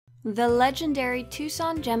The legendary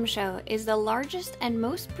Tucson Gem Show is the largest and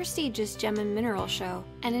most prestigious gem and mineral show,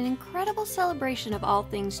 and an incredible celebration of all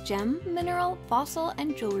things gem, mineral, fossil,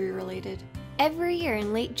 and jewelry related. Every year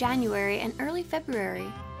in late January and early February,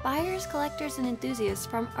 buyers, collectors, and enthusiasts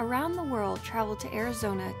from around the world travel to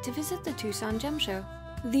Arizona to visit the Tucson Gem Show.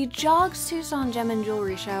 The JOGS Tucson Gem and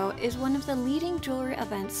Jewelry Show is one of the leading jewelry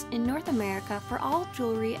events in North America for all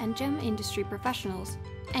jewelry and gem industry professionals,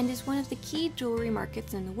 and is one of the key jewelry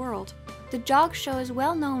markets in the world. The JOGS Show is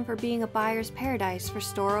well known for being a buyer's paradise for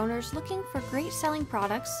store owners looking for great selling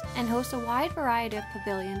products, and hosts a wide variety of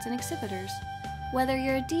pavilions and exhibitors. Whether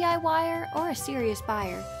you're a DIYer or a serious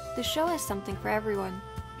buyer, the show has something for everyone.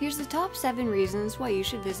 Here's the top 7 reasons why you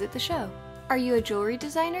should visit the show. Are you a jewelry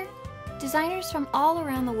designer? Designers from all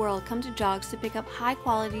around the world come to JOGS to pick up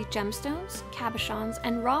high-quality gemstones, cabochons,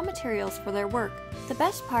 and raw materials for their work. The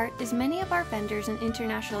best part is many of our vendors and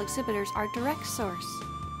international exhibitors are direct source.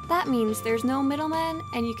 That means there's no middleman,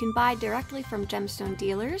 and you can buy directly from gemstone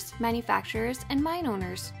dealers, manufacturers, and mine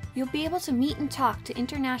owners. You'll be able to meet and talk to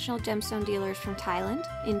international gemstone dealers from Thailand,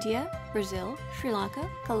 India, Brazil, Sri Lanka,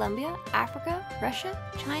 Colombia, Africa, Russia,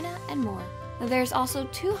 China, and more. There's also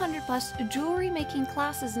 200+ jewelry making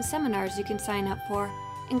classes and seminars you can sign up for,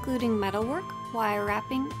 including metalwork, wire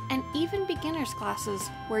wrapping, and even beginners classes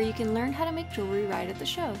where you can learn how to make jewelry right at the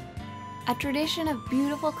show. A tradition of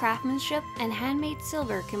beautiful craftsmanship and handmade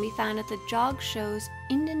silver can be found at the JOGS Show's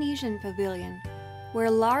Indonesian Pavilion,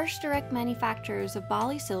 where large direct manufacturers of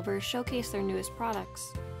Bali silver showcase their newest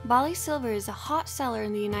products. Bali silver is a hot seller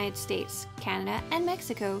in the United States, Canada, and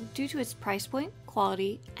Mexico due to its price point,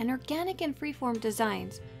 quality, and organic and freeform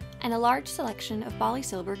designs, and a large selection of Bali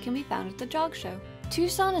silver can be found at the JOGS Show.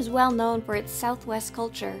 Tucson is well known for its Southwest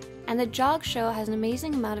culture, and the JOGS Show has an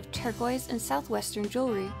amazing amount of turquoise and Southwestern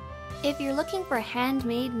jewelry. If you're looking for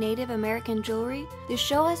handmade Native American jewelry, the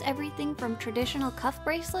show has everything from traditional cuff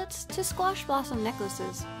bracelets to squash blossom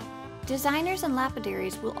necklaces. Designers and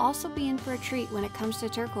lapidaries will also be in for a treat when it comes to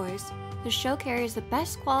turquoise. The show carries the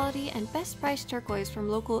best quality and best priced turquoise from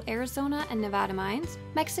local Arizona and Nevada mines,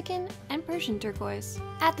 Mexican, and Persian turquoise.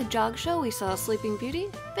 At the JOGS Show we saw Sleeping Beauty,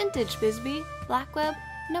 Vintage Bisbee, Black Web,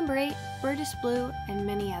 Number 8, Burtis Blue, and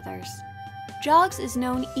many others. JOGS is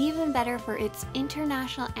known even better for its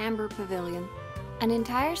International Amber Pavilion, an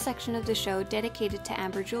entire section of the show dedicated to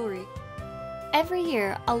amber jewelry. Every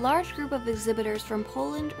year, a large group of exhibitors from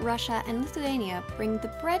Poland, Russia, and Lithuania bring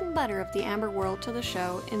the bread and butter of the amber world to the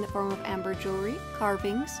show in the form of amber jewelry,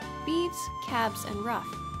 carvings, beads, cabs, and rough.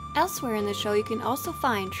 Elsewhere in the show you can also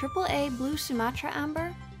find AAA Blue Sumatra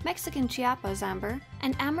amber, Mexican Chiapas amber,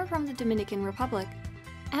 and amber from the Dominican Republic.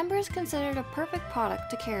 Amber is considered a perfect product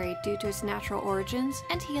to carry due to its natural origins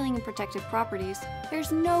and healing and protective properties.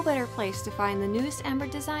 There's no better place to find the newest amber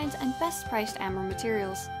designs and best priced amber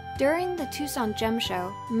materials. During the Tucson Gem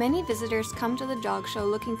Show, many visitors come to the JOGS Show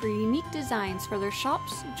looking for unique designs for their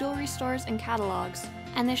shops, jewelry stores, and catalogs,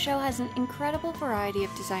 and the show has an incredible variety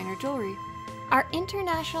of designer jewelry. Our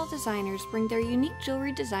international designers bring their unique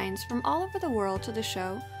jewelry designs from all over the world to the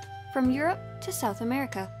show, from Europe to South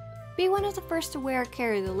America. Be one of the first to wear or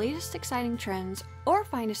carry the latest exciting trends, or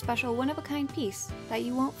find a special one-of-a-kind piece that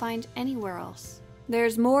you won't find anywhere else.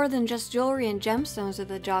 There's more than just jewelry and gemstones at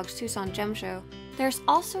the JOGS Tucson Gem Show. There's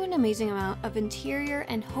also an amazing amount of interior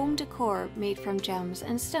and home decor made from gems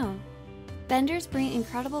and stone. Vendors bring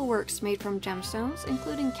incredible works made from gemstones,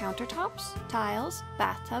 including countertops, tiles,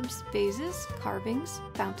 bathtubs, vases, carvings,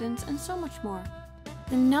 fountains, and so much more.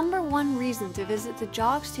 The #1 reason to visit the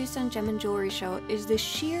JOGS Tucson Gem and Jewelry Show is the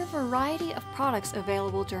sheer variety of products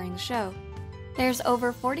available during the show. There's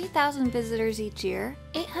over 40,000 visitors each year,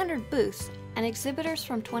 800 booths, and exhibitors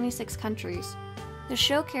from 26 countries. The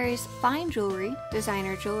show carries fine jewelry,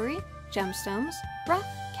 designer jewelry, gemstones, rough,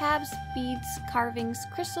 cabs, beads, carvings,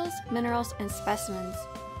 crystals, minerals, and specimens.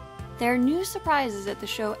 There are new surprises at the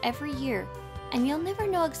show every year, and you'll never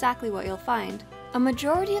know exactly what you'll find. A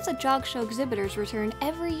majority of the JOGS Show exhibitors return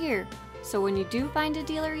every year, so when you do find a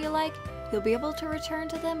dealer you like, you'll be able to return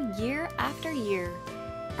to them year after year.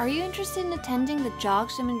 Are you interested in attending the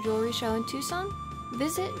JOGS Gem and Jewelry Show in Tucson?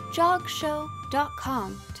 Visit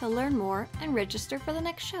jogshow.com to learn more and register for the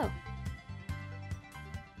next show.